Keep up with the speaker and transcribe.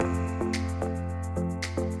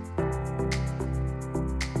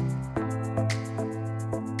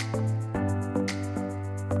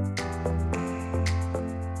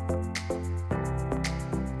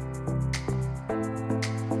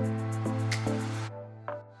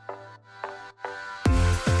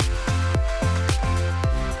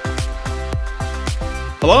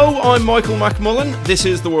Hello, I'm Michael McMullen. This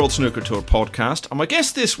is the World Snooker Tour podcast, and my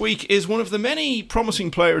guest this week is one of the many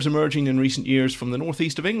promising players emerging in recent years from the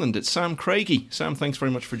northeast of England. It's Sam Craigie. Sam, thanks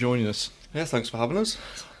very much for joining us. Yeah, thanks for having us.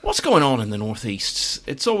 What's going on in the northeast?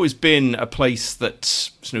 It's always been a place that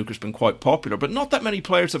snooker's been quite popular, but not that many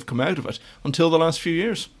players have come out of it until the last few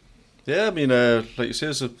years. Yeah, I mean, like you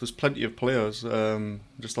say, there's plenty of players.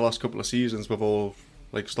 Just the last couple of seasons, we've all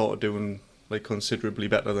started doing considerably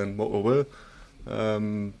better than what we were. I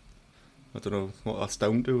don't know what that's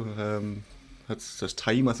down to. It's just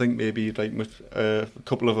time, I think. Maybe a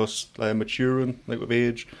couple of us maturing with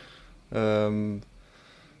age. So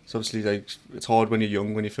obviously, it's hard when you're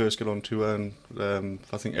young, when you first get on tour, and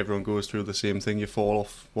I think everyone goes through the same thing. You fall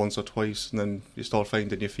off once or twice, and then you start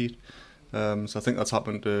finding your feet. So I think that's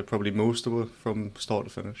happened to probably most of us from start to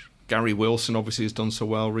finish. Gary Wilson obviously has done so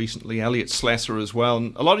well recently. Elliot Slesser as well.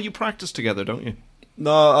 And a lot of you practice together, don't you?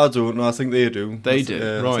 No, I don't. No, I think they do. They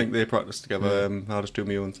do, right. I think they practice together. Yeah. I just do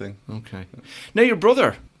my own thing. Okay. Now, your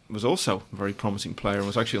brother was also a very promising player and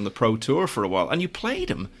was actually on the Pro Tour for a while. And you played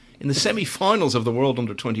him in the semi-finals of the World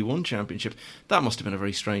Under-21 Championship. That must have been a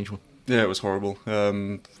very strange one. Yeah, it was horrible.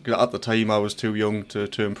 At the time, I was too young to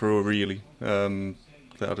turn pro, really. I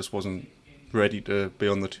just wasn't ready to be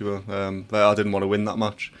on the tour. I didn't want to win that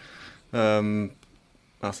match.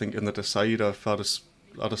 I think in the decide, I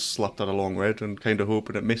just slapped at a long red and kind of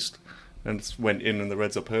hoping it missed, and it went in and the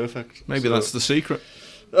reds are perfect. Maybe so, that's the secret.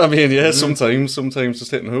 I mean, yeah, sometimes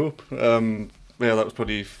just hit and hope. Yeah, that was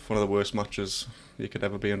probably one of the worst matches you could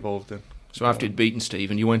ever be involved in. So after you'd beaten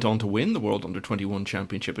Stephen, you went on to win the World Under-21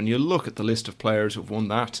 Championship, and you look at the list of players who've won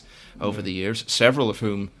that over the years, several of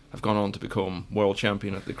whom have gone on to become world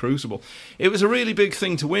champion at the Crucible. It was a really big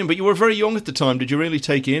thing to win, but you were very young at the time. Did you really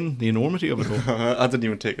take in the enormity of it all? I didn't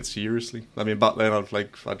even take it seriously. I mean, back then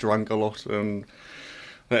I drank a lot, and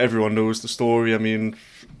everyone knows the story. I mean,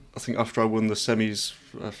 I think after I won the semis,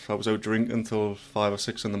 I was out drinking until 5 or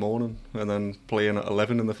 6 in the morning, and then playing at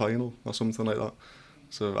 11 in the final or something like that.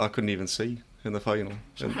 So I couldn't even see in the final.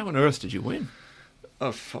 So how on earth did you win?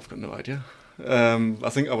 I've got no idea. I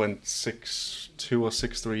think I went 6-2 or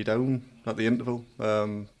 6-3 down at the interval.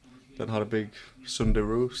 Then had a big Sunday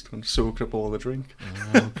roast and soaked up all the drink.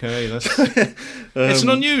 Okay, that's it's an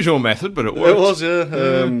unusual method, but it worked. It was, yeah.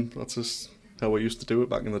 That's just how I used to do it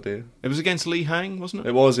back in the day. It was against Lee Hang, wasn't it?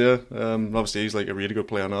 It was, yeah. Obviously, he's a really good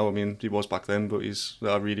player now. I mean, he was back then, but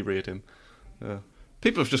I really rate him.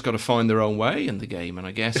 People have just got to find their own way in the game, and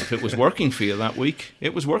I guess if it was working for you that week,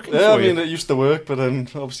 it was working for you. Yeah, I mean, it used to work, but then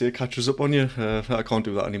obviously it catches up on you. I can't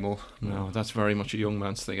do that anymore. No, that's very much a young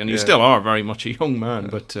man's thing, and you still are very much a young man,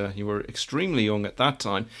 but you were extremely young at that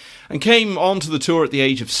time, and came onto the tour at the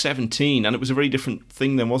age of 17, and it was a very different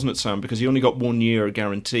thing then, wasn't it, Sam? Because you only got 1 year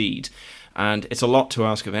guaranteed, and it's a lot to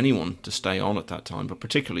ask of anyone to stay on at that time, but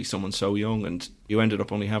particularly someone so young, and you ended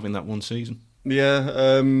up only having that one season.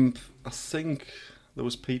 Yeah, I think there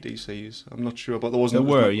was PDCs. I'm not sure, but there wasn't.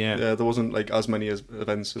 There were, yeah. There wasn't as many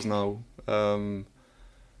events as now. I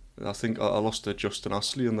think I lost to Justin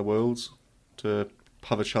Astley in the Worlds to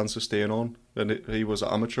have a chance of staying on, and he was an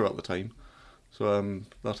amateur at the time, so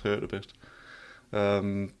that hurt a bit.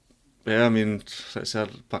 Yeah, I mean, like I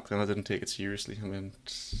said, back then I didn't take it seriously. I mean,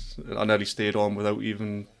 I nearly stayed on without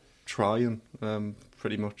even trying,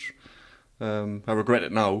 pretty much. I regret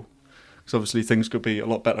it now, because obviously things could be a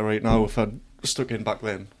lot better right now if I'd stuck in back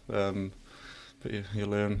then. But you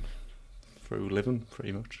learn through living,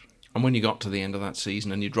 pretty much. And when you got to the end of that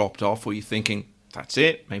season and you dropped off, were you thinking, that's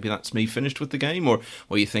it, maybe that's me finished with the game? Or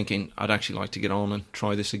were you thinking, I'd actually like to get on and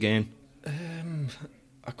try this again?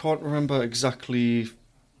 I can't remember exactly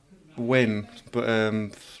when, but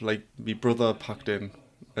my brother packed in,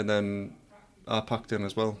 and then I packed in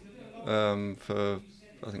as well, for,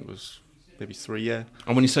 I think it was maybe 3 years.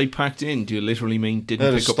 And when you say packed in, do you literally mean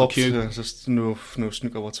didn't pick up a cue? Yeah, just no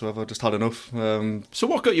snooker whatsoever, just had enough. So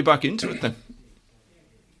what got you back into it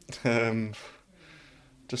then?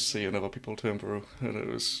 Just seeing other people turn pro, and it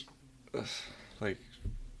was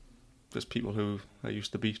just people who I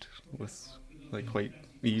used to beat with quite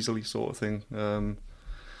easily, sort of thing.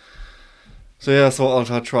 So yeah, I thought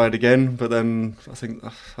I'd try it again, but then I think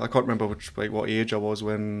I can't remember what age I was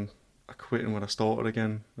when I quit and when I started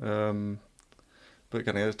again. But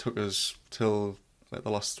again, it took us till the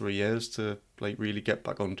last 3 years to really get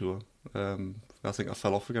back on tour. I think I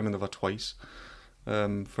fell off again another twice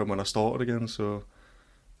from when I started again. So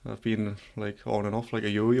I've been on and off like a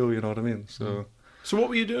yo-yo, you know what I mean? So what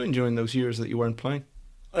were you doing during those years that you weren't playing?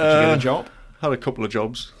 Did you get a job? Had a couple of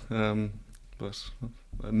jobs, but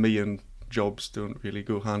me and jobs don't really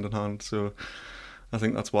go hand in hand. So I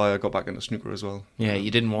think that's why I got back into snooker as well. Yeah,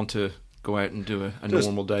 you didn't want to go out and do a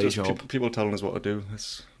normal day job. People telling us what to do.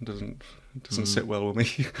 It doesn't sit well with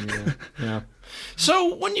me. Yeah.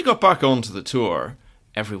 So when you got back onto the tour,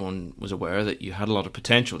 everyone was aware that you had a lot of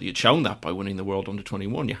potential. You'd shown that by winning the World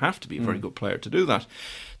Under-21. You have to be a very good player to do that.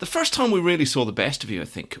 The first time we really saw the best of you, I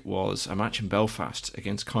think, was a match in Belfast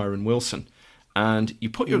against Kyron Wilson. And you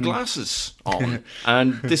put your glasses on,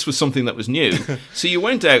 and this was something that was new. So you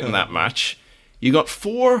went out in that match, you got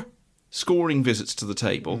 4 scoring visits to the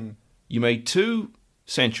table, you made 2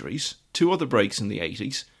 centuries, 2 other breaks in the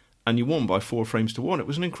 80s, and you won by 4 frames to 1. It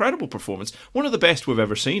was an incredible performance. One of the best we've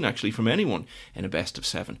ever seen, actually, from anyone in a best of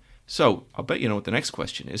 7. So, I'll bet you know what the next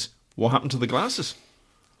question is. What happened to the glasses?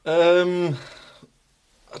 I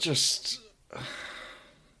just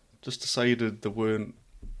decided they weren't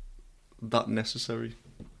that necessary.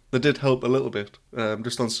 They did help a little bit,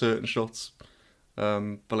 just on certain shots.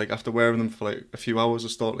 But like after wearing them for like a few hours, they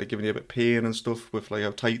start like giving you a bit of pain and stuff with like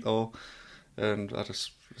how tight they are. And I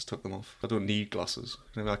just took them off. I don't need glasses.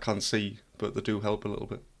 I can't see, but they do help a little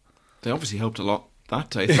bit. They obviously helped a lot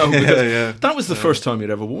that day, though. Yeah. That was the first time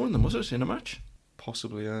you'd ever worn them, was it, in a match?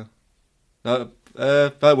 Possibly, yeah.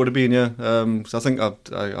 That would have been, yeah. So I think I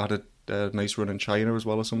had a nice run in China as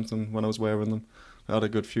well or something when I was wearing them. I had a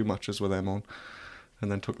good few matches with them on,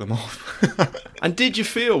 and then took them off. And did you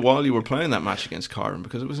feel while you were playing that match against Kyron,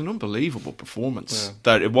 because it was an unbelievable performance,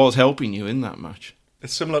 that it was helping you in that match?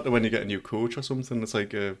 It's similar to when you get a new coach or something. It's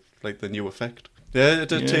like the new effect. Yeah,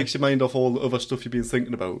 it takes your mind off all the other stuff you've been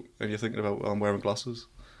thinking about, and you're thinking about, I'm wearing glasses.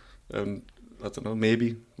 And I don't know,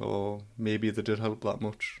 maybe they did help that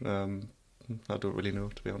much. I don't really know,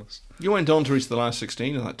 to be honest. You went on to reach the last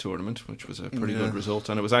 16 of that tournament, which was a pretty good result,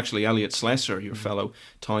 and it was actually Elliot Slessor, your fellow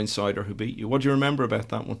Tynesider, who beat you. What do you remember about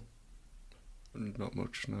that one? Not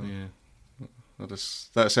much, no. Yeah.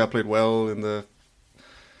 I played well in the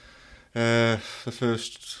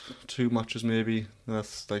first 2 matches, maybe. Then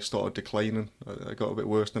I started declining. I got a bit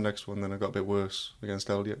worse the next one, then I got a bit worse against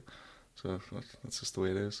Elliot. So that's just the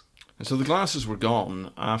way it is. And so the glasses were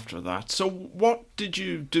gone after that. So what did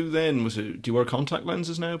you do then? Do you wear contact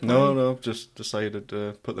lenses now? No, just decided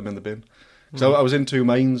to put them in the bin. So I was in 2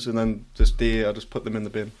 minds, and then this day I just put them in the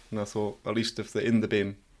bin. And I thought, at least if they're in the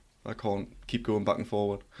bin, I can't keep going back and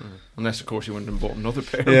forward. Unless, of course, you went and bought another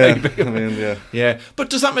pair. Yeah, maybe. I mean, yeah. Yeah, but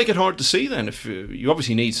does that make it hard to see then? If you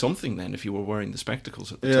obviously need something then if you were wearing the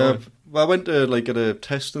spectacles at the time. Well, I went to get a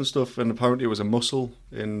test and stuff, and apparently it was a muscle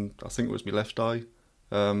in, I think it was my left eye.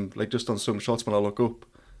 Just on some shots when I look up,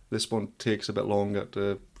 this one takes a bit longer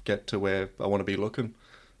to get to where I want to be looking.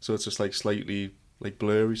 So it's just slightly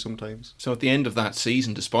blurry sometimes. So at the end of that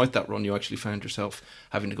season, despite that run, you actually found yourself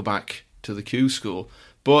having to go back to the Q school.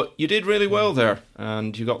 But you did really well there,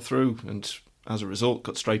 and you got through, and as a result,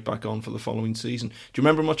 got straight back on for the following season. Do you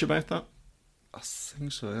remember much about that? I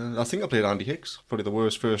think so, yeah. I think I played Andy Hicks, probably the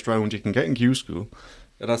worst first round you can get in Q school.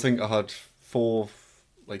 And I think I had 4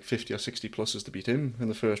 50 or 60 pluses to beat him in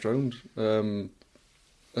the first round.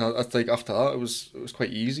 I think after that it was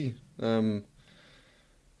quite easy.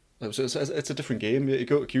 It's a different game. You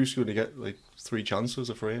go to Q school and you get 3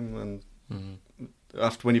 chances a frame, and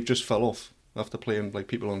after when you've just fell off after playing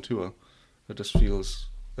people on tour, it just feels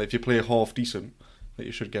that if you play half decent, that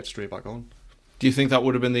you should get straight back on. Do you think that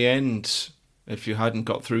would have been the end if you hadn't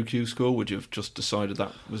got through Q school? Would you have just decided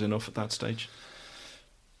that was enough at that stage?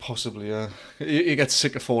 Possibly, yeah. You get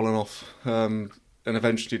sick of falling off, and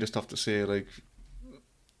eventually you just have to say,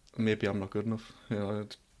 maybe I'm not good enough.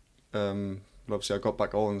 Obviously I got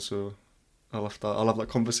back on, so I'll have that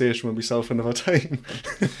conversation with myself another time.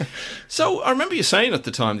 So I remember you saying at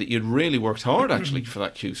the time that you'd really worked hard actually for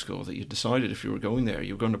that Q school, that you decided if you were going there,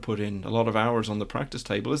 you were going to put in a lot of hours on the practice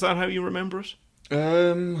table. Is that how you remember it?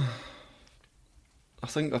 I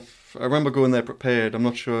think I remember going there prepared. I'm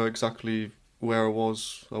not sure exactly where I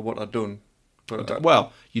was or what I'd done. But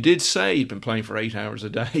well, you did say you'd been playing for 8 hours a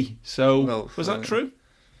day. So was that true?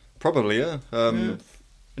 Probably, yeah.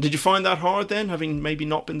 Did you find that hard then, having maybe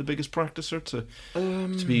not been the biggest practicer,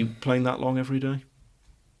 to be playing that long every day?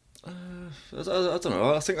 I don't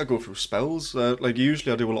know. I think I go through spells.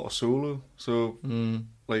 Usually I do a lot of solo. So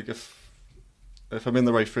if I'm in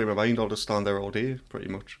the right frame of mind, I'll just stand there all day, pretty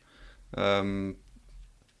much. But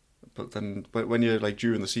when you're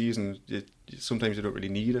during the season, sometimes you don't really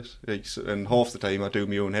need it. And half the time I do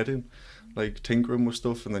my own heading, tinkering with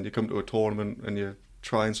stuff, and then you come to a tournament and you're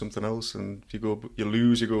trying something else, and you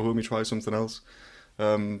lose, you go home, you try something else.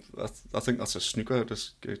 I think that's a snooker.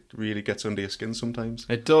 It really gets under your skin sometimes.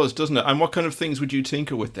 It does, doesn't it? And what kind of things would you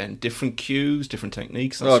tinker with then? Different cues, different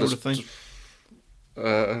techniques, that sort of thing?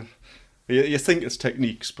 You think it's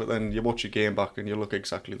techniques, but then you watch your game back and you look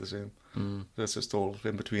exactly the same. It's just all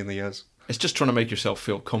in between the years. It's just trying to make yourself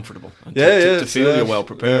feel comfortable and Yeah, to feel you're well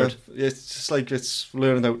prepared. It's just like it's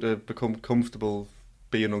learning how to become comfortable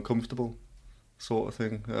being uncomfortable, sort of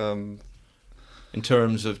thing. In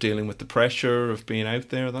terms of dealing with the pressure of being out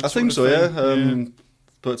there, I think so, yeah.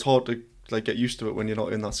 But it's hard to like get used to it when you're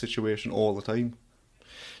not in that situation all the time.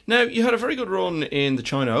 Now, you had a very good run in the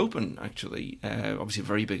China Open, actually. Obviously a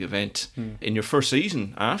very big event in your first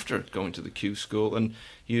season after going to the Q School, and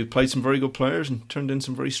you played some very good players and turned in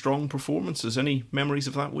some very strong performances. Any memories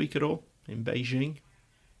of that week at all in Beijing?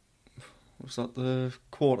 Was that the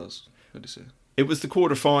quarters, did you say? It was the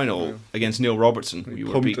quarter-final against Neil Robertson. You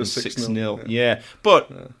were beaten 6-0. Yeah.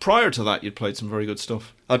 But prior to that, you'd played some very good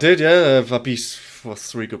stuff. I did, yeah. I beat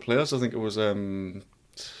 3 good players. I think it was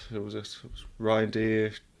Ryan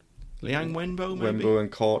Day, Liang Wenbo, maybe? Wenbo and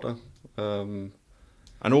Carter. And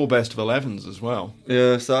all best of 11s as well.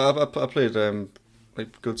 Yeah, so I played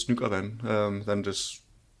like good snooker then. Then just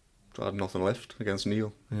I had nothing left against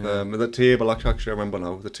Neil. Yeah. The table, actually I remember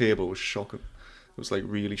now, the table was shocking. It was like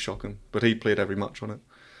really shocking. But he'd played every match on it.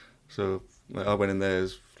 So I went in there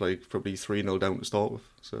as like probably 3-0 down to start with.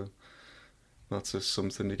 So that's just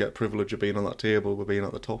something, you get privilege of being on that table with being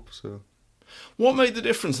at the top. So what made the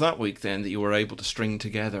difference that week then that you were able to string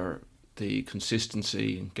together the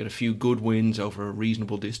consistency and get a few good wins over a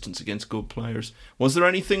reasonable distance against good players? Was there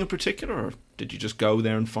anything in particular, or did you just go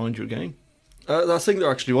there and find your game? I think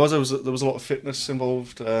there actually was. There was a lot of fitness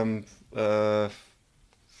involved for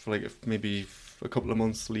like maybe a couple of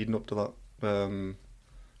months leading up to that,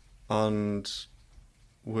 and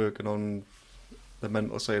working on the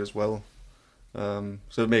mental side as well. So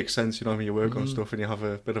it makes sense, when you work on stuff and you have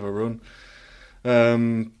a bit of a run.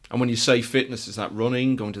 And when you say fitness, is that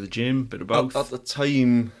running, going to the gym, bit of both? At the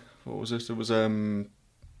time, what was it? It was on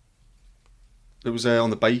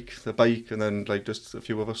the bike, and then like just a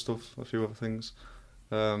few other things,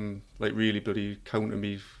 like really bloody counting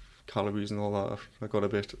me calories and all that. I got a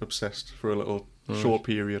bit obsessed for a little short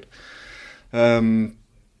period, but then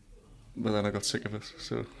I got sick of it.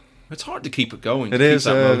 So it's hard to keep it going. It is.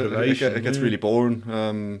 That motivation. It gets really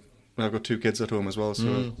boring. I've got 2 kids at home as well,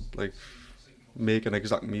 so like making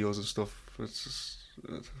exact meals and stuff. It's just,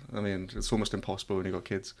 it's almost impossible when you got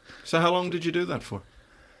kids. So how long did you do that for?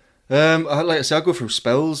 I go through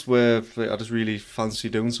spells where I just really fancy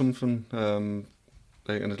doing something.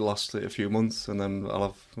 And it'll last a few months, and then I'll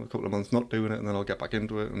have a couple of months not doing it, and then I'll get back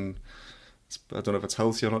into it. And I don't know if it's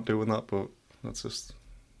healthy or not doing that, but that's just,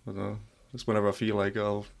 I don't know. Just whenever I feel like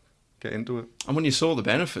I'll get into it. And when you saw the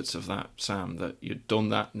benefits of that, Sam, that you'd done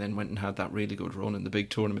that and then went and had that really good run in the big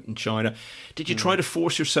tournament in China, did you try to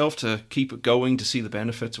force yourself to keep it going to see the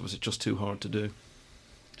benefits, or was it just too hard to do?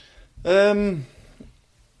 I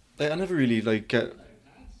never really get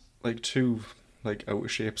too out of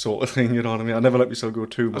shape sort of thing, you know what I mean? I never let myself go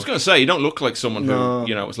too much. I was going to say, you don't look like someone who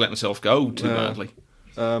was letting himself go too badly.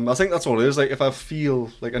 I think that's all it is. Like, if I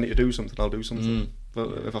feel like I need to do something, I'll do something.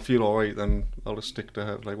 But if I feel alright, then I'll just stick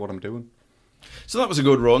to what I'm doing. So that was a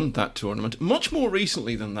good run, that tournament. Much more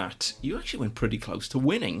recently than that, you actually went pretty close to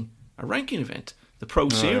winning a ranking event, the Pro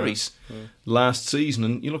Series, last season,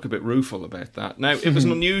 and you look a bit rueful about that. Now, it was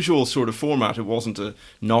an unusual sort of format. It wasn't a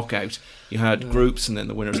knockout. You had groups, and then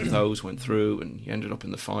the winners of those went through, and you ended up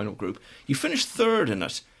in the final group. You finished 3rd in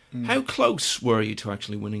it. How close were you to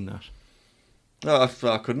actually winning that?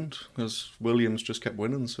 I couldn't, because Williams just kept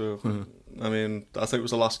winning. So, I think it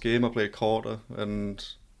was the last game I played Carter, and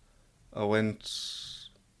I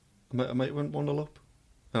might have went 1-0 up.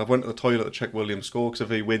 And I went to the toilet to check Williams' score, because if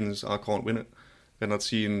he wins, I can't win it. And I'd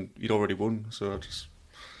seen he'd already won, so I just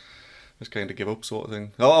kind of give up, sort of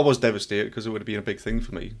thing. I was devastated, because it would have been a big thing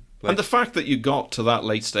for me. And the fact that you got to that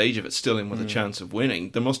late stage of it still in with a chance of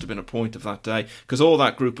winning, there must have been a point of that day, because all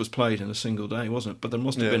that group was played in a single day, wasn't it? But there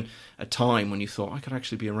must have been a time when you thought, I could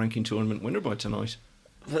actually be a ranking tournament winner by tonight.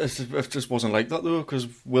 It just wasn't like that, though, because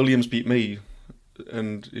Williams beat me,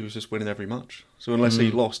 and he was just winning every match. So unless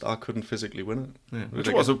he lost, I couldn't physically win it. Yeah, which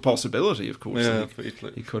was a possibility, of course. Yeah,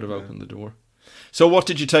 he could have opened the door. So what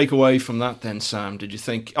did you take away from that then, Sam? Did you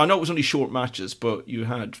think... I know it was only short matches, but you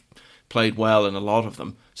had played well in a lot of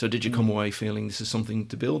them. So did you come away feeling this is something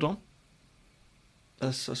to build on?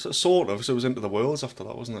 Sort of. So it was into the Worlds after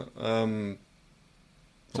that, wasn't it?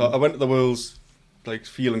 So I went to the Worlds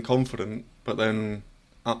feeling confident, but then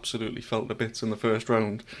absolutely felt the bits in the first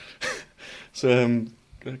round. So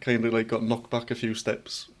I kind of got knocked back a few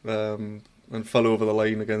steps and fell over the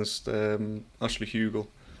line against Ashley Hugel.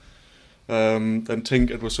 Then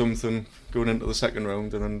tinkered with something going into the second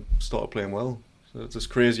round, and then started playing well. So it's just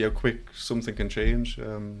crazy how quick something can change.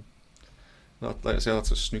 Like I say,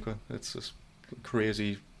 that's a snooker. It's just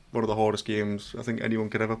crazy. One of the hardest games I think anyone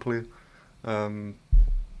could ever play.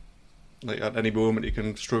 Like at any moment you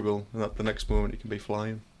can struggle, and at the next moment you can be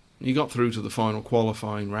flying. You got through to the final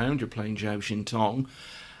qualifying round. You're playing Zhao Xintong.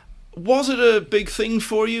 Was it a big thing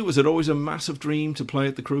for you? Was it always a massive dream to play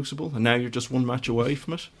at the Crucible, and now you're just one match away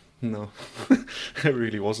from it? No, it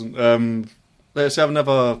really wasn't. Like I say, I've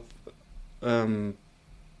never. I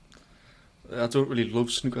don't really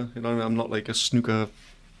love snooker. You know, I'm not like a snooker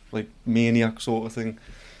like maniac sort of thing.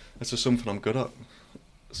 It's just something I'm good at.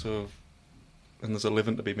 So, and there's a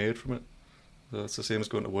living to be made from it. So it's the same as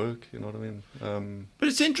going to work. You know what I mean? But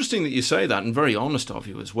it's interesting that you say that, and very honest of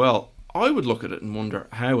you as well. I would look at it and wonder,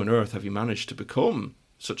 how on earth have you managed to become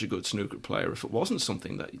such a good snooker player if it wasn't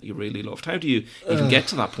something that you really loved? How do you even get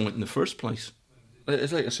to that point in the first place?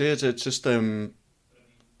 It's like I say, it's just it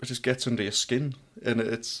just gets under your skin, and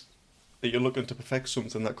it's you're looking to perfect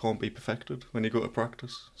something that can't be perfected when you go to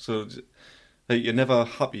practice. So like, you're never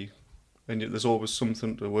happy, and there's always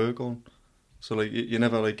something to work on. So like you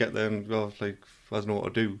never like get there and go like I don't know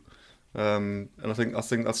what to do. And I think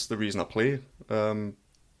that's the reason I play.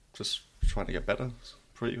 Just trying to get better,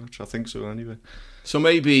 pretty much. I think so anyway. So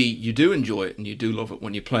maybe you do enjoy it and you do love it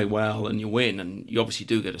when you play well and you win, and you obviously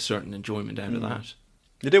do get a certain enjoyment out of that.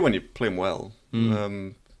 You do when you're playing well.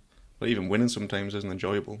 But even winning sometimes isn't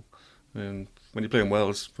enjoyable. And when you're playing well,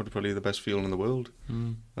 it's probably the best feeling in the world.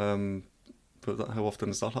 But how often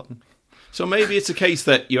does that happen? So maybe it's a case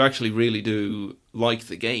that you actually really do like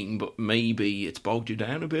the game, but maybe it's bogged you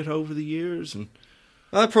down a bit over the years. And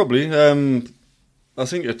probably. I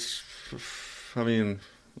think it's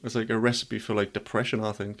like a recipe for like depression.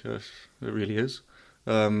 I think it really is.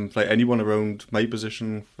 Like anyone around my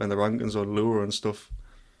position when the rankings are lower and stuff,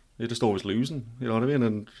 you're just always losing. You know what I mean?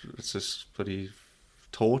 And it's just pretty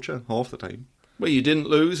torture half the time. Well, you didn't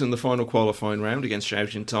lose in the final qualifying round against Zhao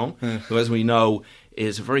Xintong, who, as we know,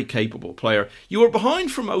 is a very capable player. You were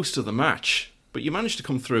behind for most of the match, but you managed to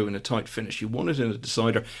come through in a tight finish. You won it in a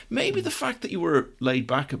decider. Maybe the fact that you were laid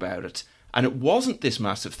back about it, and it wasn't this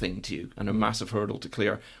massive thing to you and a massive hurdle to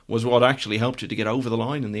clear, was what actually helped you to get over the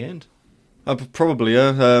line in the end. Probably,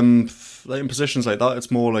 yeah. Like in positions like that, it's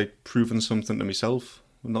more like proving something to myself,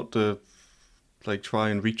 not to like try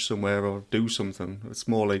and reach somewhere or do something. It's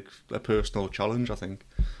more like a personal challenge, I think.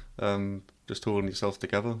 Just holding yourself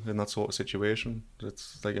together in that sort of situation.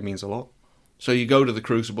 It's like it means a lot. So you go to the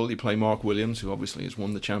Crucible, you play Mark Williams, who obviously has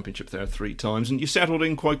won the championship there 3 times, and you settled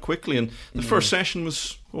in quite quickly, and the first session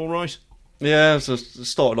was all right. Yeah, so it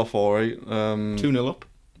started off all right. 2-0 up.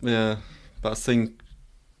 Yeah, but I think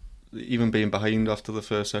even being behind after the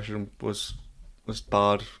first session was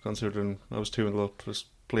bad, considering I was 2-0 up, just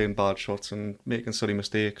playing bad shots and making silly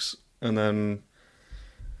mistakes. And then,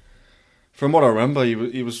 from what I remember,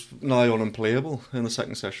 he was nigh on unplayable in the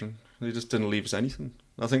second session. He just didn't leave us anything.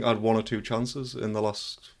 I think I had 1 or 2 chances in the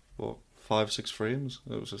last 5-6 frames.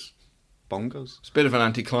 It was just bonkers. It's a bit of an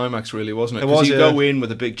anticlimax, really, wasn't it? Because you go in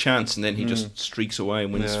with a big chance and then he just streaks away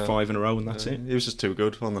and wins 5 in a row, and that's it. He was just too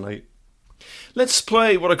good on the night. Let's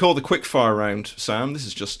play what I call the quickfire round, Sam. This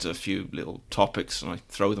is just a few little topics, and I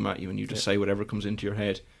throw them at you, and you just say whatever comes into your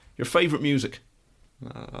head. Your favourite music?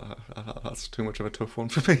 That's too much of a tough one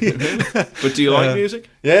for me. But do you like music?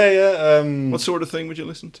 Yeah. What sort of thing would you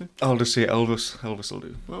listen to? I'll just say Elvis. Elvis will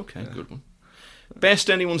do. Okay, good one. Best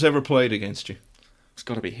anyone's ever played against you? It's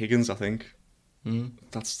got to be Higgins, I think.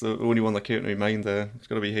 That's the only one that came to my mind there. It's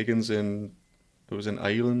got to be Higgins. It was in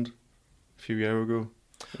Ireland a few years ago.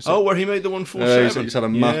 Where he made the 147. He's had a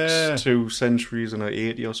max 2 centuries and an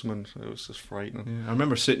 80 or something. It was just frightening. Yeah, I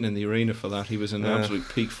remember sitting in the arena for that. He was in absolute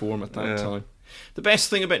peak form at that time. The best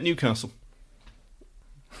thing about Newcastle?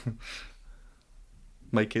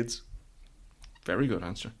 My kids. Very good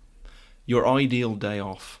answer. Your ideal day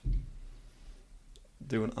off?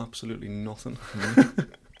 Doing absolutely nothing.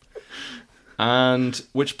 And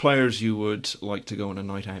which players you would like to go on a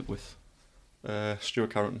night out with?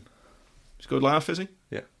 Stuart Carrington. He's a good laugh, is he?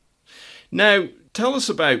 Yeah. Now, tell us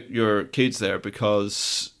about your kids there,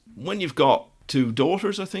 because when you've got 2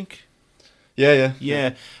 daughters, I think.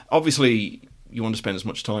 Yeah. Obviously, you want to spend as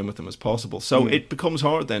much time with them as possible. So it becomes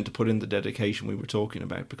hard then to put in the dedication we were talking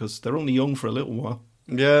about, because they're only young for a little while.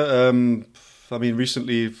 Yeah. I mean,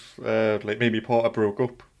 recently, like maybe part of broke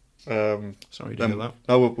up. Sorry to hear that.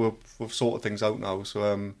 Now we've sorted things out now,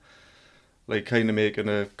 so like kind of making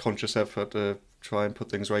a conscious effort to try and put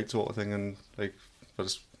things right, sort of thing, and like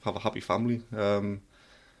just have a happy family. And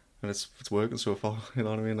it's working so far. You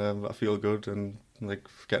know what I mean? I feel good and like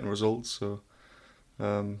getting results. So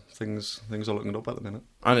things are looking up at the minute.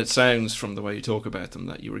 And it sounds from the way you talk about them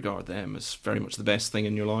that you regard them as very much the best thing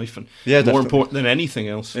in your life, and more important than anything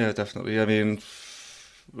else. Yeah, definitely. I mean,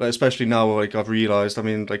 especially now, like I've realised, I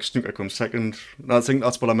mean, like snooker comes second. And I think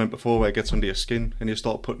that's what I meant before, where it gets under your skin and you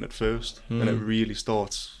start putting it first, and it really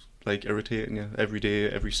starts like irritating you every day,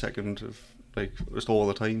 every second of like just all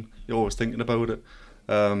the time. You're always thinking about it.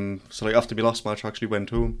 So like after my last match, I actually went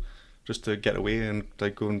home just to get away and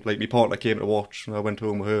like go and like my partner came to watch, and I went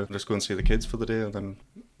home with her and just go and see the kids for the day, and then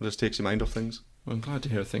it just takes your mind off things. Well, I'm glad to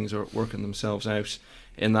hear things are working themselves out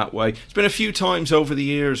in that way. It's been a few times over the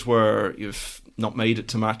years where you've not made it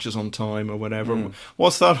to matches on time or whatever.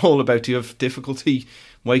 What's that all about? Do you have difficulty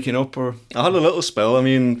waking up? Or I had a little spell. I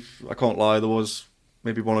mean, I can't lie, there was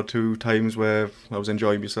maybe 1 or 2 times where I was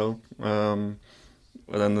enjoying myself, and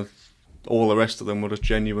then all the rest of them were just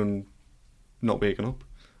genuine not waking up.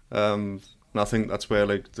 And I think that's where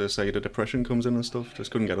like the side of depression comes in and stuff. Just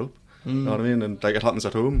couldn't get up. You know what I mean? And like it happens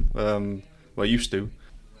at home. Well, I used to.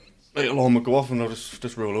 Like, alarm would go off and I'd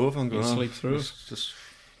just roll over and go, sleep through.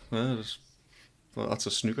 Well, that's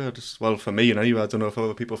a snooker. Well, for me anyway, I don't know if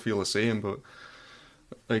other people feel the same, but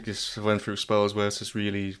like I went through spells where it's just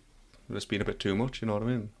really it's been a bit too much, you know what I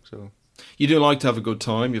mean? So you do like to have a good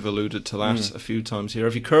time. You've alluded to that a few times here.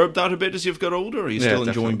 Have you curbed that a bit as you've got older, or are you still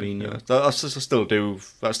enjoying being young? I still do.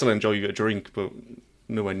 I still enjoy a drink, but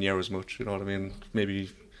nowhere near as much, you know what I mean?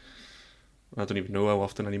 Maybe, I don't even know how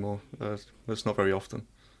often anymore. It's not very often.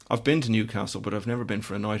 I've been to Newcastle, but I've never been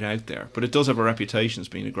for a night out there. But it does have a reputation as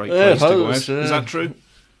being a great place to go out. Is that true?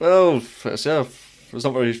 Well, it's not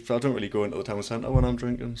very. I don't really go into the town centre when I'm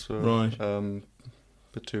drinking, so right.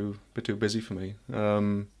 Bit too busy for me.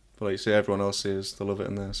 But like you say, everyone else says they love it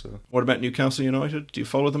in there. So what about Newcastle United? Do you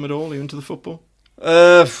follow them at all? Are you into the football?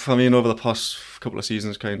 I mean, over the past couple of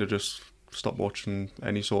seasons, kind of just stopped watching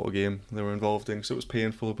any sort of game they were involved in because it was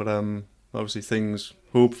painful. But obviously things,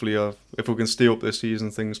 hopefully, if we can stay up this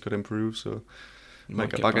season, things could improve. So you might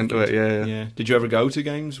get back into it. Yeah. Did you ever go to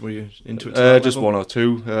games? Were you into it? Just 1 or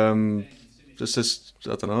 2. Just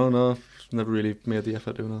I don't know. No, never really made the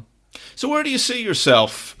effort doing that. So where do you see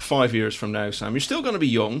yourself 5 years from now, Sam? You're still going to be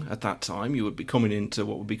young at that time. You would be coming into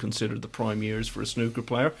what would be considered the prime years for a snooker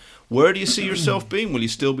player. Where do you see yourself being? Will you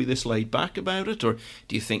still be this laid back about it, or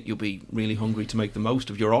do you think you'll be really hungry to make the most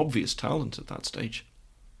of your obvious talent at that stage?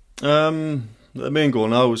 The main goal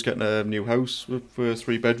now is getting a new house with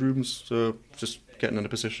 3 bedrooms, so just getting in a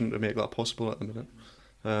position to make that possible at the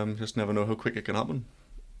minute. Just never know how quick it can happen.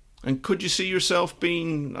 And could you see yourself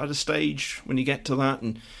being at a stage when you get to that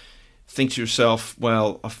and think to yourself,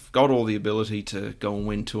 well, I've got all the ability to go and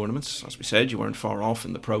win tournaments. As we said, you weren't far off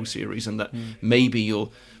in the Pro Series, and that maybe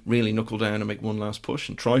you'll really knuckle down and make one last push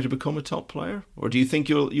and try to become a top player? Or do you think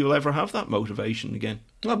you'll ever have that motivation again?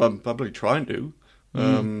 I'm probably trying to.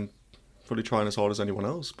 Probably trying as hard as anyone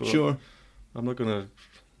else. But sure. I'm not going to...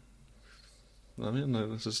 I mean,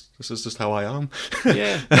 this is just how I am.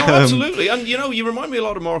 Yeah, no, absolutely. And, you remind me a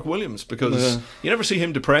lot of Mark Williams because you never see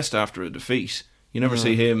him depressed after a defeat. You never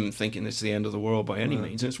see him thinking it's the end of the world by any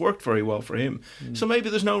means. And it's worked very well for him. So maybe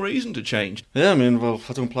there's no reason to change. Yeah, I mean, well,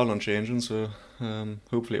 I don't plan on changing, so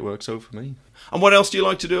hopefully it works out for me. And what else do you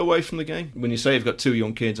like to do away from the game? When you say you've got 2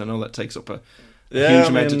 young kids, I know that takes up a huge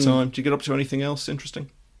amount of time. Do you get up to anything else interesting?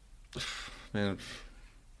 Man,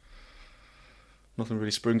 nothing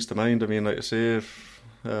really springs to mind. I mean, like I say,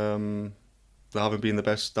 they haven't been the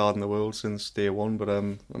best dad in the world since day one, but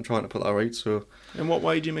I'm trying to put that right. So, in what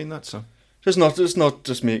way do you mean that, sir? Just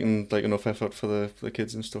not making like enough effort for the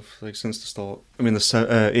kids and stuff like since the start. I mean,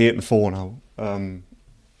 they're 8 and 4 now.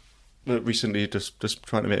 But recently, just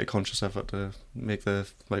trying to make a conscious effort to make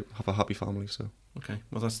have a happy family. So. Okay,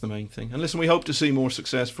 well that's the main thing. And listen, we hope to see more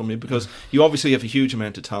success from you because you obviously have a huge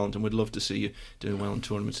amount of talent and we'd love to see you doing well in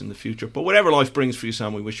tournaments in the future. But whatever life brings for you,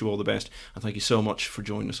 Sam, we wish you all the best. And thank you so much for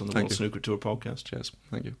joining us on the World Snooker Tour podcast. Cheers.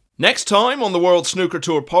 Thank you. Next time on the World Snooker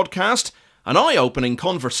Tour podcast, an eye-opening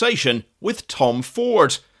conversation with Tom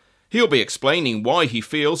Ford. He'll be explaining why he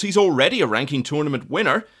feels he's already a ranking tournament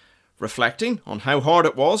winner, reflecting on how hard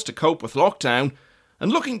it was to cope with lockdown,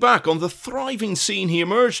 and looking back on the thriving scene he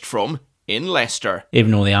emerged from in Leicester.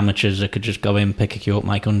 Even all the amateurs that could just go in, pick a cue up,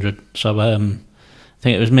 make 100. So I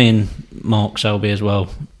think it was me and Mark Selby as well.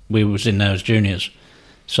 We was in there as juniors.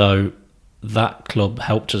 So that club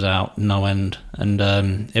helped us out no end. And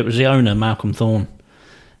it was the owner, Malcolm Thorne.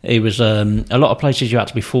 He was a lot of places you had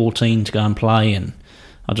to be 14 to go and play, and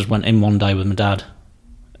I just went in one day with my dad,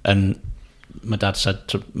 and my dad said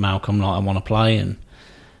to Malcolm, like, I want to play, and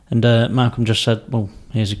Malcolm just said, well,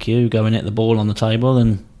 here's a cue, go and hit the ball on the table,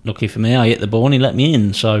 and lucky for me, I hit the ball and he let me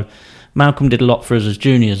in. So Malcolm did a lot for us as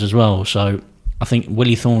juniors as well, so I think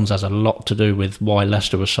Willie Thorns has a lot to do with why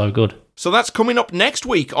Leicester was so good. So that's coming up next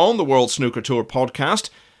week on the World Snooker Tour podcast,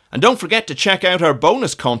 and don't forget to check out our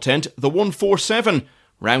bonus content, The 147,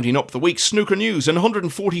 rounding up the week's snooker news in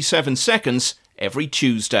 147 seconds every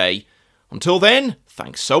Tuesday. Until then,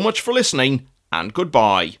 thanks so much for listening, and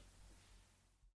goodbye.